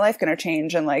happen? And is my life going to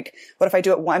change? And like, what if I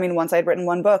do it? Once I'd written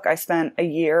one book, I spent a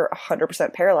year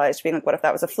 100% paralyzed being like, what if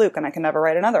that was a fluke and I can never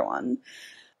write another one?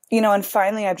 And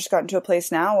finally I've just gotten to a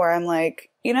place now where I'm like,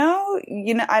 I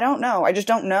don't know. I just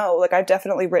don't know. Like I've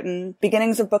definitely written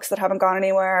beginnings of books that haven't gone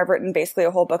anywhere. I've written basically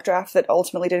a whole book draft that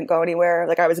ultimately didn't go anywhere.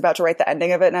 Like I was about to write the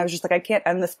ending of it and I was just like, I can't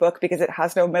end this book because it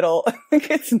has no middle. Like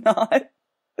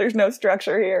there's no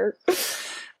structure here.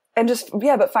 And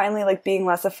but finally like being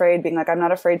less afraid, being like, I'm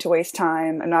not afraid to waste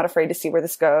time. I'm not afraid to see where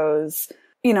this goes.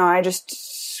 I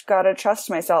just gotta trust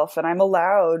myself and I'm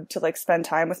allowed to like spend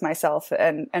time with myself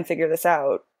and figure this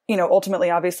out. Ultimately,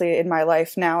 obviously in my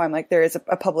life now, I'm like, there is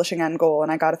a publishing end goal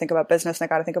and I got to think about business and I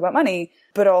got to think about money,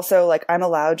 but also like, I'm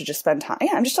allowed to just spend time.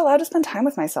 Yeah, I'm just allowed to spend time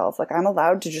with myself. Like I'm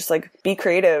allowed to just like be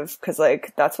creative because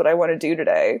like, that's what I want to do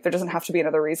today. There doesn't have to be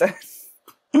another reason.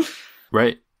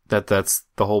 Right. That's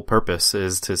the whole purpose,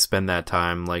 is to spend that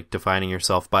time like defining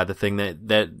yourself by the thing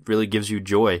that really gives you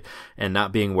joy and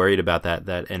not being worried about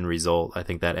that end result. I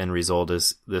think that end result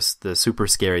is the super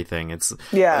scary thing. It's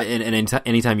and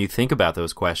anytime you think about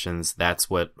those questions, that's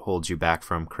what holds you back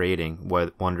from creating,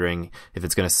 wondering if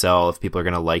it's going to sell, if people are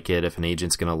going to like it, if an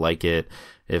agent's going to like it,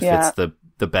 if it's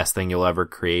the best thing you'll ever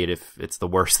create, if it's the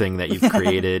worst thing that you've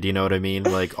created, you know what I mean?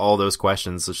 Like all those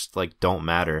questions just like don't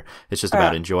matter. It's just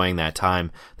about enjoying that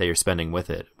time that you're spending with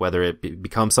it, whether it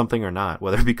becomes something or not,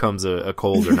 whether it becomes a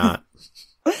cold or not.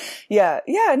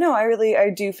 No, I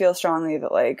do feel strongly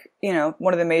that like,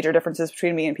 one of the major differences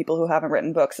between me and people who haven't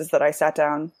written books is that I sat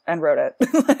down and wrote it.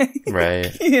 Like,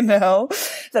 right.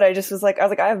 That I just was like,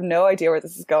 I have no idea where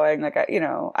this is going. Like,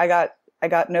 I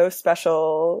got no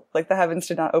special, like the heavens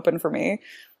did not open for me.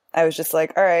 I was just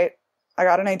like, all right, I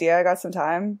got an idea. I got some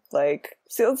time. Like,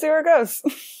 let's see where it goes.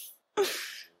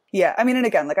 Yeah. I mean, and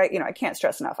again, like I can't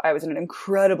stress enough. I was in an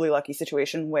incredibly lucky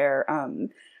situation where,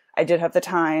 I did have the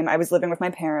time. I was living with my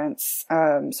parents.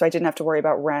 So I didn't have to worry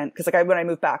about rent. Cause like when I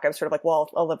moved back, I was sort of like, well,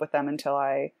 I'll live with them until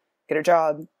I get a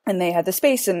job. And they had the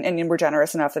space and were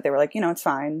generous enough that they were like, it's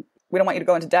fine. We don't want you to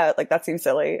go into debt. Like that seems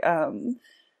silly. I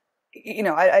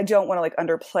don't want to like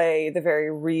underplay the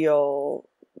very real,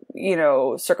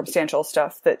 circumstantial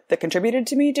stuff that contributed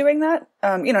to me doing that.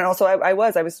 And also I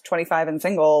was 25 and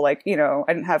single, like, I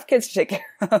didn't have kids to take care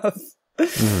of,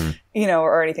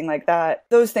 or anything like that.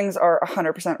 Those things are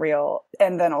 100% real.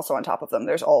 And then also on top of them,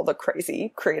 there's all the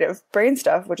crazy creative brain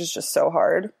stuff, which is just so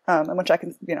hard. And which I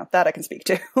can, that I can speak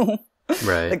to.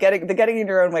 Right. The getting in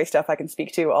your own way stuff I can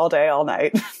speak to all day, all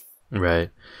night. Right.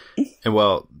 And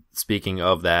well, speaking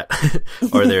of that,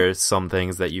 are there some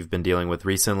things that you've been dealing with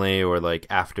recently or like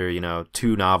after,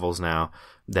 2 novels now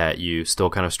that you still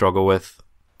kind of struggle with?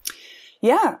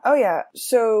 Yeah. Oh yeah.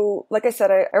 So like I said,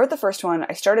 I wrote the first one.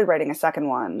 I started writing a second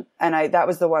one and that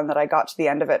was the one that I got to the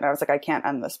end of it and I was like, I can't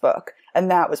end this book. And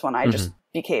that was when I just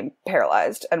became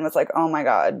paralyzed and was like, oh my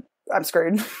God, I'm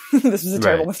screwed. This was a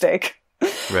terrible mistake.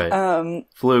 Right.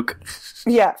 Fluke.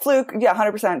 Yeah. Fluke. Yeah.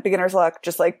 100% beginner's luck.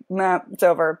 Just like, nah, it's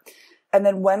over. And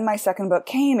then when my second book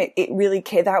came, it really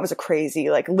came, that was a crazy,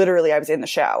 like literally I was in the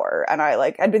shower and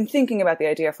I'd been thinking about the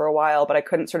idea for a while, but I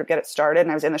couldn't sort of get it started. And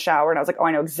I was in the shower and I was like, oh,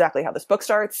 I know exactly how this book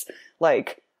starts.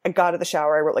 Like I got out of the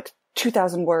shower. I wrote like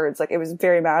 2,000 words. Like it was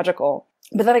very magical.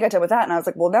 But then I got done with that and I was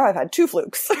like, well, now I've had 2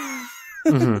 flukes.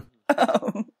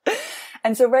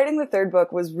 And so writing the third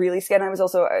book was really scary. I was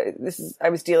also, I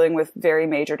was dealing with very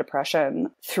major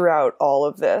depression throughout all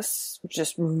of this,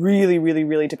 just really, really,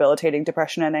 really debilitating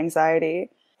depression and anxiety.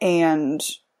 And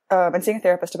seeing a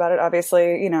therapist about it,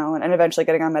 obviously, and eventually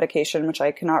getting on medication, which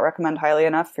I cannot recommend highly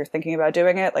enough if you're thinking about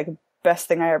doing it. Like best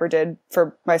thing I ever did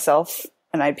for myself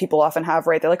People often have,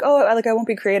 right? They're like, oh, I won't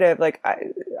be creative. Like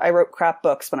I wrote crap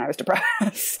books when I was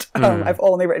depressed. I've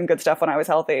only written good stuff when I was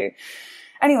healthy.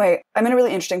 Anyway, I'm in a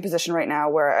really interesting position right now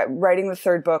where writing the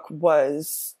third book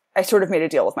I sort of made a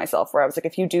deal with myself where I was like,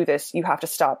 if you do this, you have to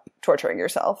stop torturing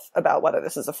yourself about whether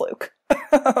this is a fluke.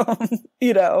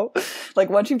 Like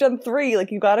once you've done 3,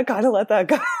 like you gotta kind of let that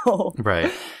go.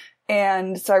 Right.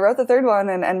 And so I wrote the third one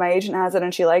and my agent has it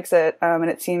and she likes it. And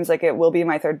it seems like it will be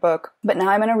my third book. But now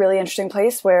I'm in a really interesting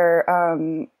place where,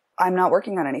 I'm not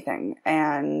working on anything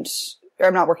and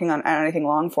I'm not working on anything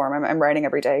long form. I'm writing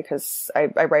every day because I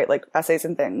write like essays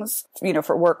and things,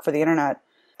 for work for the internet.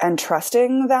 And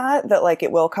trusting that like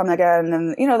it will come again.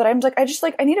 And, that I'm like,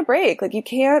 I need a break. Like you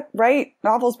can't write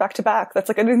novels back to back. That's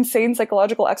like an insane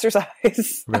psychological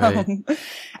exercise. Right.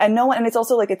 And it's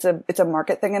also like, it's a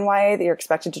market thing in YA that you're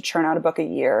expected to churn out a book a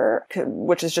year,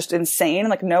 which is just insane.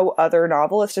 Like no other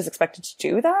novelist is expected to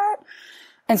do that.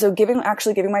 And so giving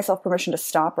myself permission to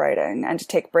stop writing and to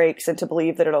take breaks and to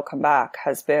believe that it'll come back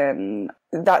has been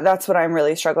that's what I'm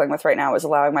really struggling with right now, is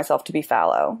allowing myself to be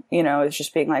fallow. It's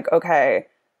just being like, okay,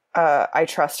 I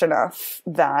trust enough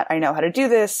that I know how to do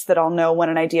this, that I'll know when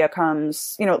an idea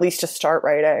comes, at least to start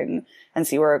writing and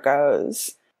see where it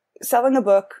goes. Selling a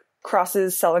book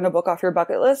crosses selling a book off your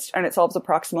bucket list, and it solves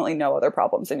approximately no other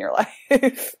problems in your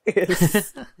life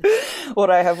is what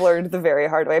I have learned the very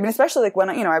hard way. I mean, especially like when,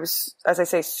 I was, as I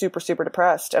say, super, super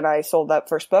depressed and I sold that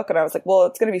first book and I was like, well,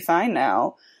 it's going to be fine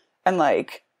now. And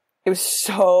like, it was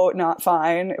so not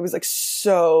fine. It was like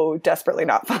so desperately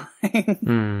not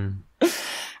fine.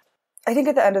 I think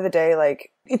at the end of the day,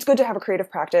 like, it's good to have a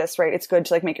creative practice, right? It's good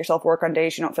to like make yourself work on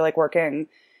days you don't feel like working.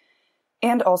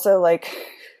 And also like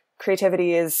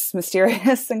creativity is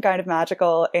mysterious and kind of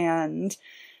magical. And,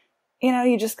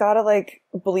 you just gotta like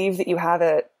believe that you have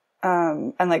it.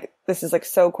 And like, this is like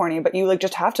so corny, but you like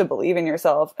just have to believe in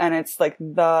yourself. And it's like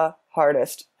the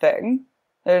hardest thing.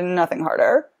 There's nothing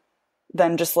harder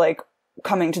than just like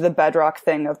coming to the bedrock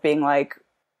thing of being like,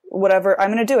 whatever, I'm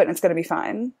going to do it and it's going to be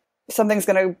fine. Something's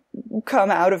going to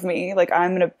come out of me. Like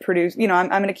I'm going to produce, I'm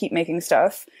going to keep making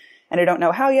stuff and I don't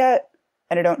know how yet.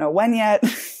 And I don't know when yet,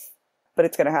 but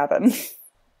it's going to happen.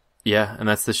 Yeah. And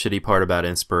that's the shitty part about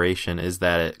inspiration, is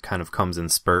that it kind of comes in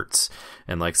spurts.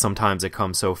 And like sometimes it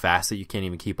comes so fast that you can't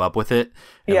even keep up with it.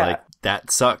 And like that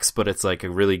sucks, but it's like a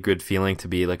really good feeling to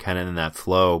be like kind of in that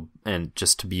flow and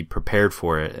just to be prepared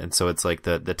for it. And so it's like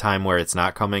the time where it's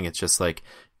not coming, it's just like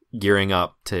gearing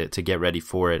up to get ready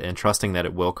for it and trusting that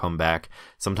it will come back.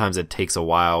 Sometimes it takes a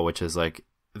while, which is like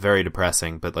very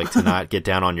depressing, but like to not get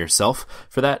down on yourself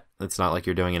for that. It's not like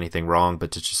you're doing anything wrong,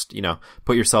 but to just,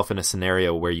 put yourself in a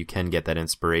scenario where you can get that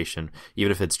inspiration,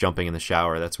 even if it's jumping in the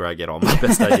shower. That's where I get all my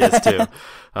best ideas too.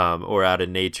 Or out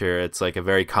in nature. It's like a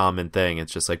very common thing.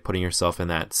 It's just like putting yourself in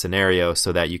that scenario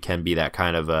so that you can be that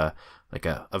kind of a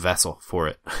vessel for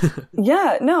it.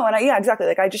 Yeah, no. And exactly.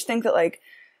 Like, I just think that like,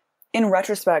 in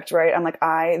retrospect, right, I'm like,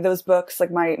 those books,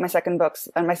 like my second books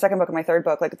and my second book and my third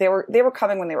book, like they were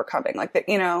coming when they were coming, like,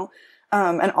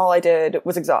 and all I did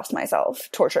was exhaust myself,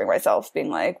 torturing myself, being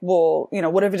like, well,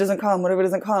 what if it doesn't come? What if it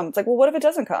doesn't come? It's like, well, what if it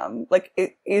doesn't come? Like,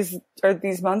 are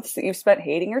these months that you've spent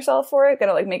hating yourself for it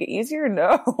gonna like make it easier?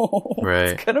 No.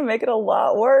 Right. It's gonna make it a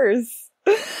lot worse.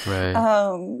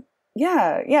 Right.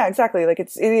 Yeah, exactly. Like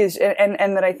it is.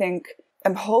 And that I think,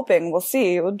 I'm hoping, we'll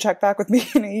see, we'll check back with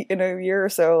me in a year or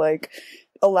so, like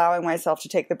allowing myself to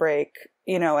take the break,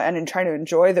 and in trying to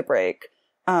enjoy the break,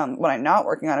 when I'm not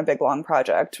working on a big long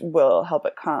project will help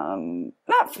it come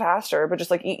not faster, but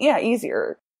just like,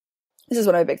 easier. This is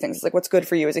one of my big things. It's like, what's good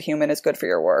for you as a human is good for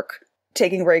your work.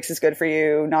 Taking breaks is good for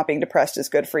you. Not being depressed is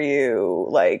good for you.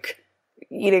 Like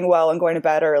eating well and going to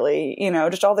bed early,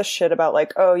 just all this shit about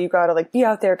like, oh, you gotta like be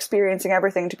out there experiencing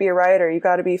everything to be a writer. You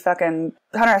gotta be fucking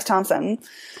Hunter S. Thompson.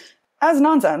 That's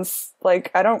nonsense.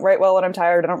 Like, I don't write well when I'm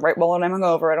tired. I don't write well when I'm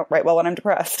hungover. I don't write well when I'm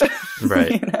depressed.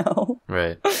 Right.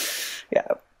 Right. Yeah.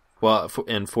 Well,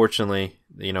 and fortunately,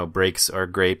 breaks are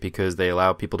great because they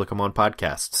allow people to come on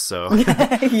podcasts. So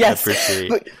yes. I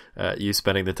appreciate you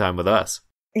spending the time with us.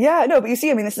 Yeah, no, but you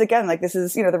see, I mean, this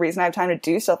is the reason I have time to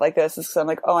do stuff like this is because I'm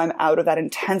like, oh, I'm out of that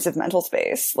intensive mental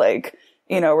space, like,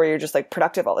 where you're just like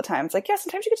productive all the time. It's like, yeah,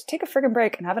 sometimes you get to take a friggin'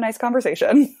 break and have a nice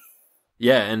conversation.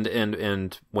 Yeah,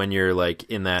 and when you're like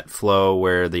in that flow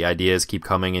where the ideas keep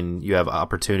coming and you have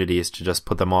opportunities to just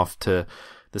put them off to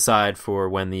the side for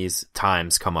when these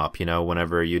times come up,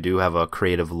 whenever you do have a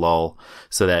creative lull,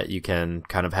 so that you can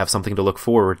kind of have something to look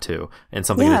forward to and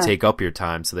something to take up your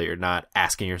time so that you're not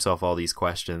asking yourself all these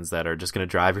questions that are just going to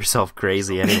drive yourself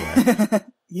crazy anyway.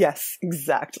 Yes,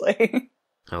 exactly.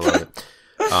 I love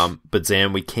it. But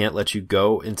Zan, we can't let you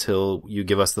go until you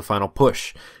give us the final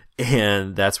push.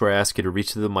 And that's where I ask you to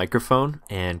reach to the microphone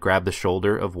and grab the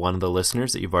shoulder of one of the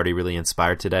listeners that you've already really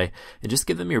inspired today and just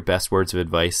give them your best words of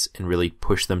advice and really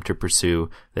push them to pursue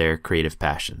their creative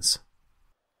passions.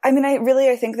 I mean,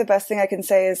 I think the best thing I can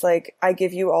say is like, I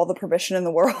give you all the permission in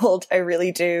the world. I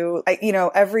really do.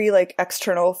 Every like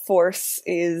external force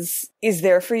is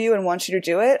there for you and wants you to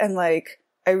do it. And like,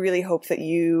 I really hope that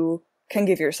you can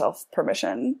give yourself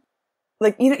permission.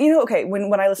 Like, okay,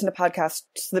 when I listen to podcasts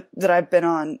that I've been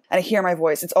on and I hear my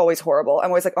voice, it's always horrible.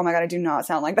 I'm always like, oh my God, I do not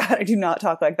sound like that. I do not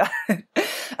talk like that.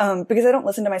 Because I don't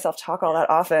listen to myself talk all that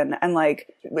often. And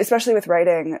like, especially with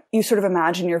writing, you sort of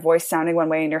imagine your voice sounding one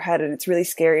way in your head and it's really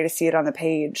scary to see it on the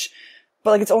page.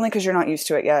 But like, it's only because you're not used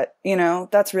to it yet.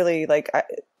 That's really like,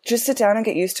 just sit down and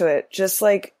get used to it. Just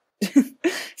like,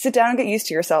 sit down and get used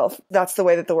to yourself. That's the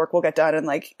way that the work will get done. And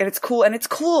like, and it's cool.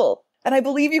 And I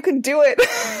believe you can do it.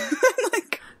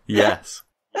 Like, yes.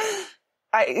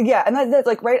 And that's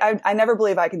like, right. I never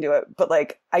believe I can do it, but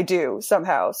like I do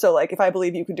somehow. So like, if I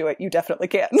believe you can do it, you definitely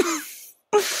can.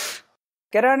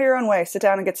 Get out of your own way, sit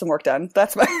down and get some work done.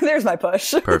 There's my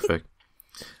push. Perfect.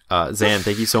 Zan,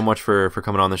 thank you so much for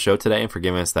coming on the show today and for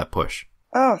giving us that push.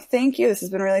 Oh, thank you. This has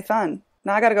been really fun.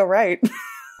 Now I got to go write.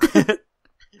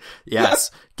 Yes.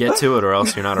 Get to it or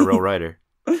else you're not a real writer.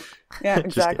 Yeah,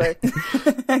 exactly.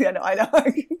 I know.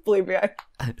 Believe me.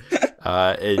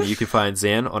 And you can find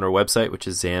Zan on her website, which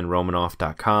is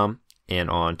zanromanoff.com. And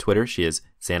on Twitter, she is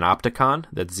Zanopticon.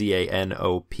 That's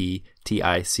Zanopticon. Did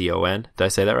I say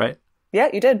that right? Yeah,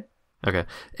 you did. Okay.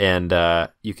 And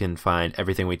you can find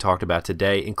everything we talked about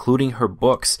today, including her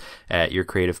books, at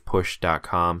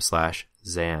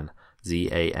yourcreativepush.com/Zan.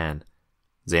 Zan.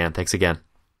 Zan, thanks again.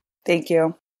 Thank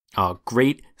you. Oh,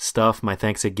 great stuff. My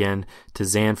thanks again to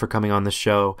Zan for coming on the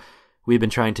show. We've been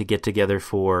trying to get together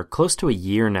for close to a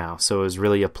year now, so it was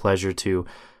really a pleasure to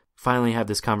finally have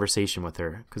this conversation with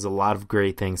her because a lot of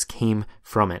great things came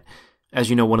from it. As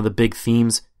you know, one of the big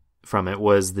themes from it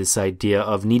was this idea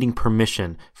of needing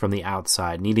permission from the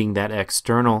outside, needing that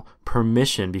external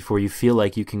permission before you feel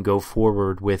like you can go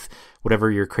forward with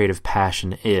whatever your creative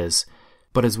passion is.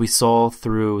 But as we saw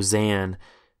through Zan,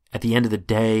 at the end of the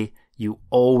day, you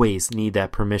always need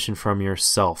that permission from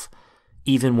yourself.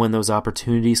 Even when those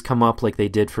opportunities come up like they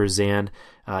did for Zan,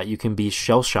 you can be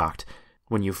shell-shocked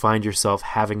when you find yourself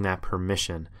having that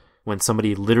permission. When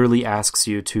somebody literally asks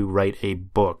you to write a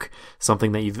book,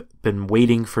 something that you've been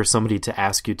waiting for somebody to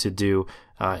ask you to do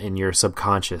in your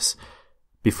subconscious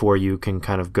before you can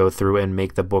kind of go through and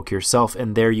make the book yourself.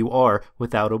 And there you are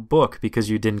without a book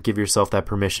because you didn't give yourself that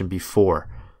permission before.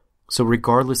 So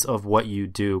regardless of what you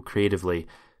do creatively,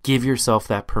 give yourself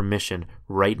that permission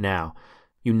right now.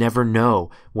 You never know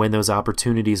when those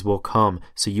opportunities will come,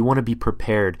 so you want to be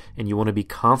prepared and you want to be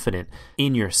confident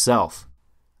in yourself.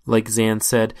 Like Zan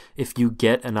said, if you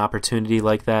get an opportunity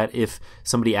like that, if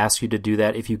somebody asks you to do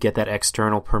that, if you get that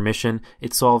external permission,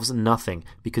 it solves nothing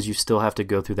because you still have to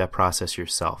go through that process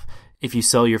yourself. If you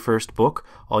sell your first book,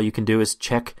 all you can do is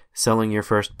check selling your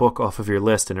first book off of your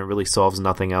list and it really solves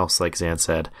nothing else, like Zan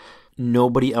said.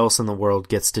 Nobody else in the world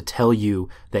gets to tell you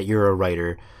that you're a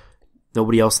writer.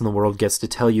 Nobody else in the world gets to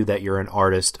tell you that you're an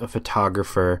artist, a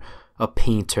photographer, a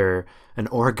painter, an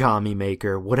origami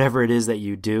maker, whatever it is that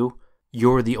you do.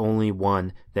 You're the only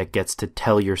one that gets to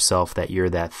tell yourself that you're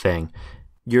that thing.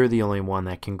 You're the only one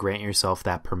that can grant yourself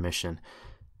that permission.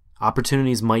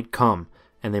 Opportunities might come,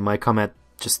 and they might come at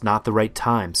just not the right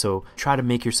time. So try to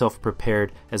make yourself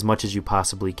prepared as much as you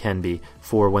possibly can be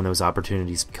for when those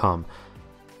opportunities come.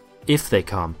 If they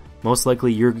come, most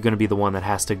likely you're going to be the one that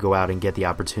has to go out and get the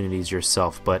opportunities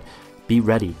yourself, but be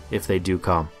ready if they do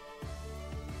come.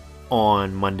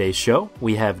 On Monday's show,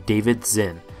 we have David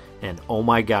Zinn, and oh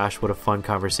my gosh, what a fun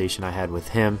conversation I had with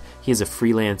him. He is a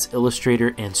freelance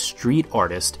illustrator and street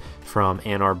artist from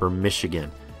Ann Arbor,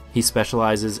 Michigan. He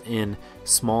specializes in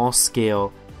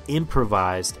small-scale,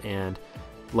 improvised, and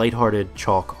lighthearted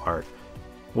chalk art.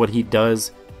 What he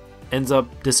does ends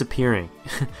up disappearing.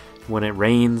 When it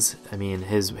rains, I mean,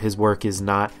 his work is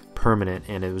not permanent,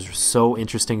 and it was so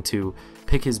interesting to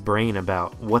pick his brain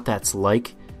about what that's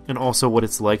like, and also what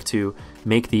it's like to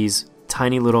make these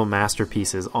tiny little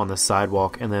masterpieces on the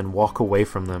sidewalk and then walk away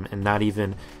from them and not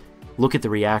even look at the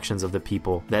reactions of the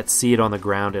people that see it on the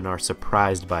ground and are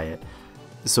surprised by it.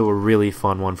 So a really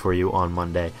fun one for you on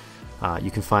Monday.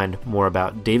 You can find more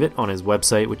about David on his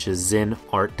website, which is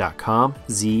zinart.com,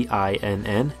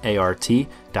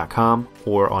 ZINNART.com,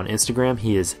 or on Instagram,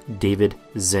 he is David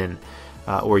Zinn.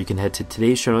 Or you can head to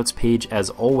today's show notes page,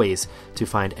 as always, to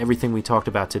find everything we talked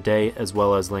about today, as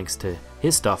well as links to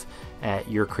his stuff at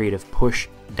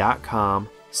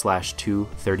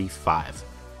yourcreativepush.com/235.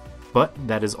 But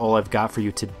that is all I've got for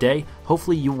you today.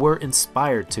 Hopefully you were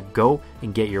inspired to go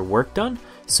and get your work done.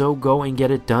 So go and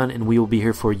get it done, and we will be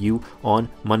here for you on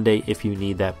Monday if you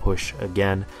need that push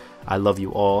again. I love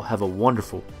you all. Have a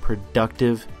wonderful,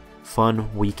 productive,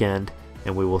 fun weekend,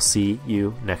 and we will see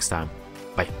you next time.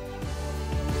 Bye.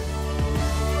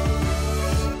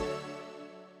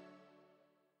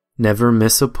 Never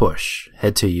miss a push.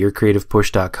 Head to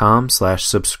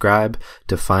yourcreativepush.com/subscribe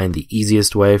to find the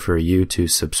easiest way for you to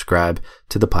subscribe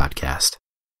to the podcast.